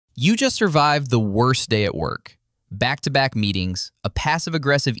You just survived the worst day at work. Back-to-back meetings, a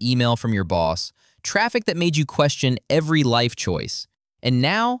passive-aggressive email from your boss, traffic that made you question every life choice. And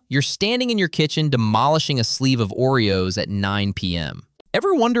now, you're standing in your kitchen demolishing a sleeve of Oreos at 9 p.m.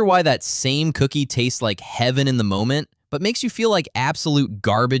 Ever wonder why that same cookie tastes like heaven in the moment, but makes you feel like absolute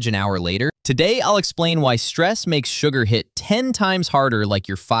garbage an hour later? Today, I'll explain why stress makes sugar hit 10 times harder like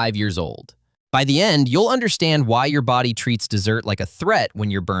you're 5 years old. By the end, you'll understand why your body treats dessert like a threat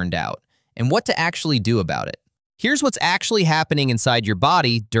when you're burned out, and what to actually do about it. Here's what's actually happening inside your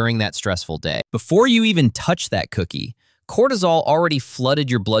body during that stressful day. Before you even touch that cookie, cortisol already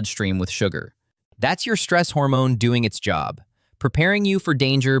flooded your bloodstream with sugar. That's your stress hormone doing its job, preparing you for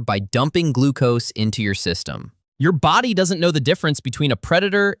danger by dumping glucose into your system. Your body doesn't know the difference between a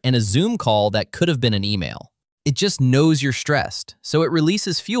predator and a Zoom call that could have been an email. It just knows you're stressed, so it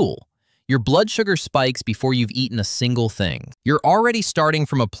releases fuel. Your blood sugar spikes before you've eaten a single thing. You're already starting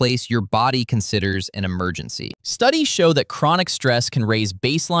from a place your body considers an emergency. Studies show that chronic stress can raise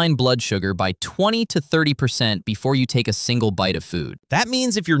baseline blood sugar by 20 to 30% before you take a single bite of food. That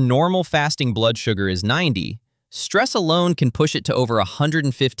means if your normal fasting blood sugar is 90, stress alone can push it to over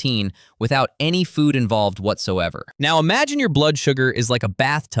 115 without any food involved whatsoever. Now imagine your blood sugar is like a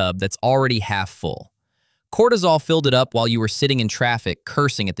bathtub that's already half full. Cortisol filled it up while you were sitting in traffic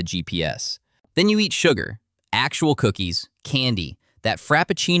cursing at the GPS. Then you eat sugar, actual cookies, candy, that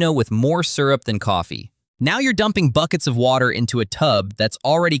frappuccino with more syrup than coffee. Now you're dumping buckets of water into a tub that's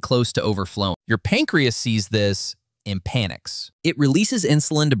already close to overflowing. Your pancreas sees this and panics. It releases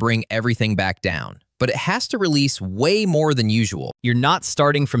insulin to bring everything back down, but it has to release way more than usual. You're not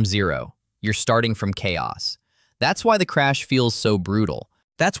starting from zero. You're starting from chaos. That's why the crash feels so brutal.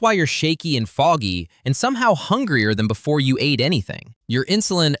 That's why you're shaky and foggy and somehow hungrier than before you ate anything. Your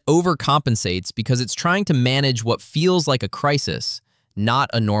insulin overcompensates because it's trying to manage what feels like a crisis,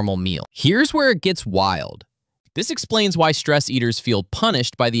 not a normal meal. Here's where it gets wild. This explains why stress eaters feel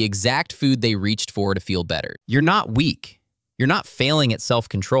punished by the exact food they reached for to feel better. You're not weak. You're not failing at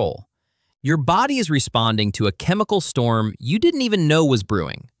self-control. Your body is responding to a chemical storm you didn't even know was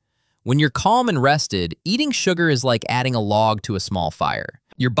brewing. When you're calm and rested, eating sugar is like adding a log to a small fire.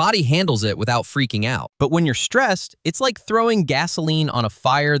 Your body handles it without freaking out. But when you're stressed, it's like throwing gasoline on a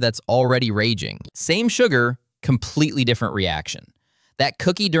fire that's already raging. Same sugar, completely different reaction. That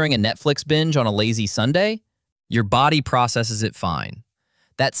cookie during a Netflix binge on a lazy Sunday, your body processes it fine.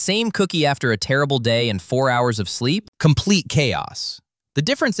 That same cookie after a terrible day and 4 hours of sleep, complete chaos. The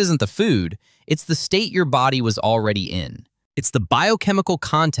difference isn't the food, it's the state your body was already in. It's the biochemical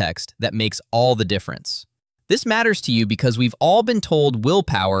context that makes all the difference. This matters to you because we've all been told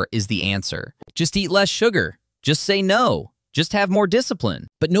willpower is the answer. Just eat less sugar. Just say no. Just have more discipline.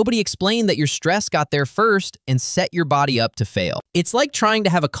 But nobody explained that your stress got there first and set your body up to fail. It's like trying to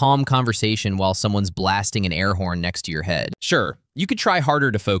have a calm conversation while someone's blasting an air horn next to your head. Sure, you could try harder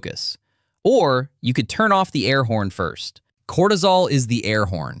to focus. Or you could turn off the air horn first. Cortisol is the air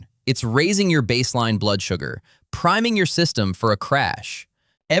horn. It's raising your baseline blood sugar, priming your system for a crash.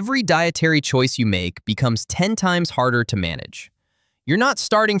 Every dietary choice you make becomes 10 times harder to manage. You're not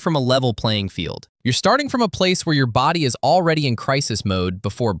starting from a level playing field. You're starting from a place where your body is already in crisis mode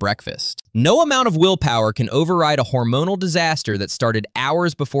before breakfast. No amount of willpower can override a hormonal disaster that started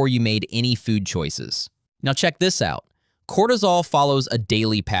hours before you made any food choices. Now check this out. Cortisol follows a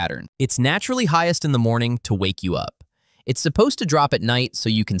daily pattern. It's naturally highest in the morning to wake you up. It's supposed to drop at night so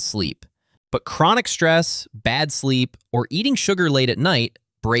you can sleep. But chronic stress, bad sleep, or eating sugar late at night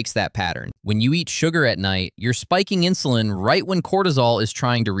breaks that pattern. When you eat sugar at night, you're spiking insulin right when cortisol is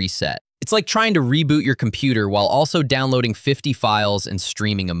trying to reset. It's like trying to reboot your computer while also downloading 50 files and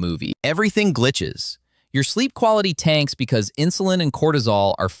streaming a movie. Everything glitches. Your sleep quality tanks because insulin and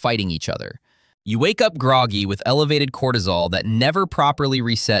cortisol are fighting each other. You wake up groggy with elevated cortisol that never properly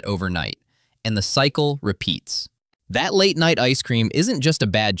reset overnight, and the cycle repeats. That late-night ice cream isn't just a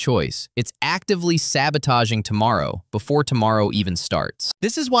bad choice. It's actively sabotaging tomorrow before tomorrow even starts.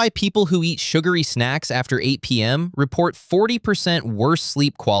 This is why people who eat sugary snacks after 8 p.m. report 40% worse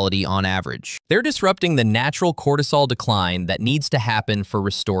sleep quality on average. They're disrupting the natural cortisol decline that needs to happen for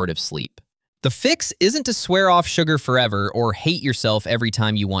restorative sleep. The fix isn't to swear off sugar forever or hate yourself every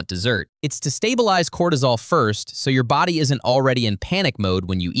time you want dessert. It's to stabilize cortisol first so your body isn't already in panic mode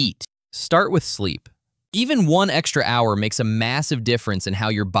when you eat. Start with sleep. Even 1 extra hour makes a massive difference in how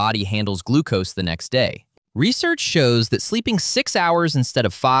your body handles glucose the next day. Research shows that sleeping 6 hours instead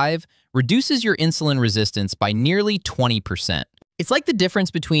of 5 reduces your insulin resistance by nearly 20%. It's like the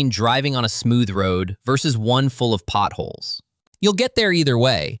difference between driving on a smooth road versus one full of potholes. You'll get there either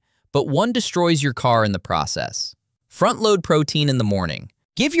way, but one destroys your car in the process. Front-load protein in the morning.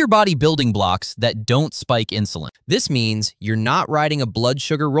 Give your body building blocks that don't spike insulin. This means you're not riding a blood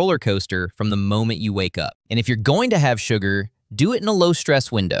sugar roller coaster from the moment you wake up. And if you're going to have sugar, do it in a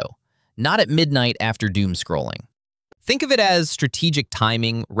low-stress window, not at midnight after doom scrolling. Think of it as strategic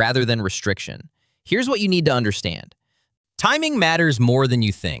timing rather than restriction. Here's what you need to understand. Timing matters more than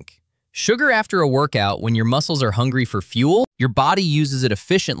you think. Sugar after a workout, when your muscles are hungry for fuel, your body uses it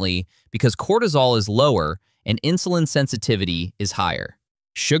efficiently because cortisol is lower and insulin sensitivity is higher.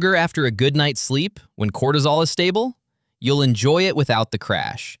 Sugar after a good night's sleep, when cortisol is stable, you'll enjoy it without the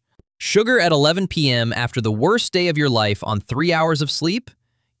crash. Sugar at 11 p.m. after the worst day of your life on 3 hours of sleep,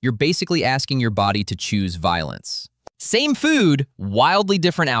 you're basically asking your body to choose violence. Same food, wildly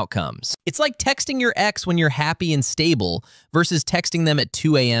different outcomes. It's like texting your ex when you're happy and stable versus texting them at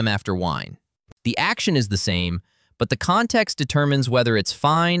 2 a.m. after wine. The action is the same, but the context determines whether it's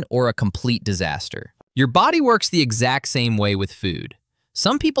fine or a complete disaster. Your body works the exact same way with food.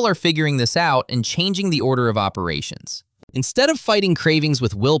 Some people are figuring this out and changing the order of operations. Instead of fighting cravings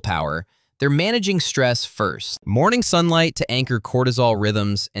with willpower, they're managing stress first. Morning sunlight to anchor cortisol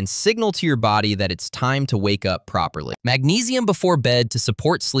rhythms and signal to your body that it's time to wake up properly. Magnesium before bed to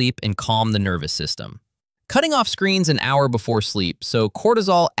support sleep and calm the nervous system. Cutting off screens an hour before sleep so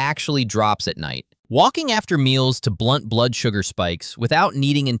cortisol actually drops at night. Walking after meals to blunt blood sugar spikes without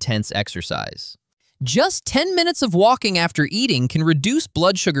needing intense exercise. Just 10 minutes of walking after eating can reduce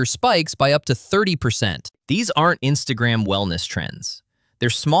blood sugar spikes by up to 30%. These aren't Instagram wellness trends. They're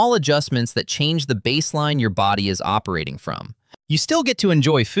small adjustments that change the baseline your body is operating from. You still get to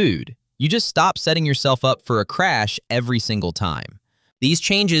enjoy food. You just stop setting yourself up for a crash every single time. These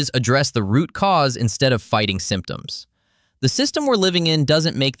changes address the root cause instead of fighting symptoms. The system we're living in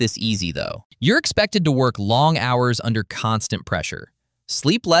doesn't make this easy, though. You're expected to work long hours under constant pressure,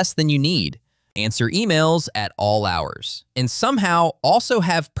 sleep less than you need, answer emails at all hours, and somehow also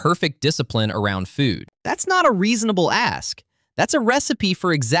have perfect discipline around food. That's not a reasonable ask. That's a recipe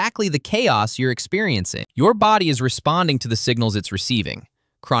for exactly the chaos you're experiencing. Your body is responding to the signals it's receiving.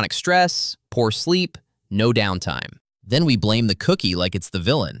 Chronic stress, poor sleep, no downtime. Then we blame the cookie like it's the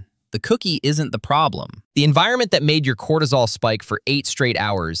villain. The cookie isn't the problem. The environment that made your cortisol spike for 8 straight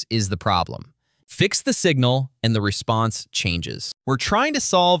hours is the problem. Fix the signal and the response changes. We're trying to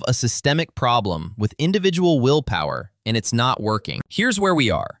solve a systemic problem with individual willpower, and it's not working. Here's where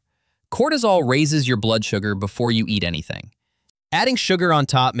we are. Cortisol raises your blood sugar before you eat anything. Adding sugar on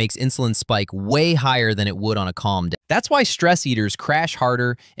top makes insulin spike way higher than it would on a calm day. That's why stress eaters crash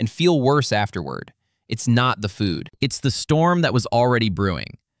harder and feel worse afterward. It's not the food. It's the storm that was already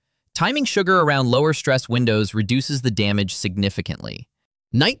brewing. Timing sugar around lower stress windows reduces the damage significantly.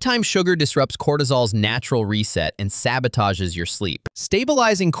 Nighttime sugar disrupts cortisol's natural reset and sabotages your sleep.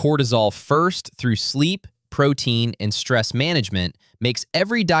 Stabilizing cortisol first through sleep, protein, and stress management makes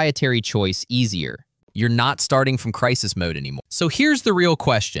every dietary choice easier. You're not starting from crisis mode anymore. So here's the real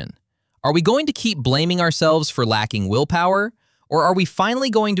question. Are we going to keep blaming ourselves for lacking willpower, or are we finally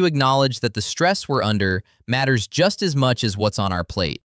going to acknowledge that the stress we're under matters just as much as what's on our plate?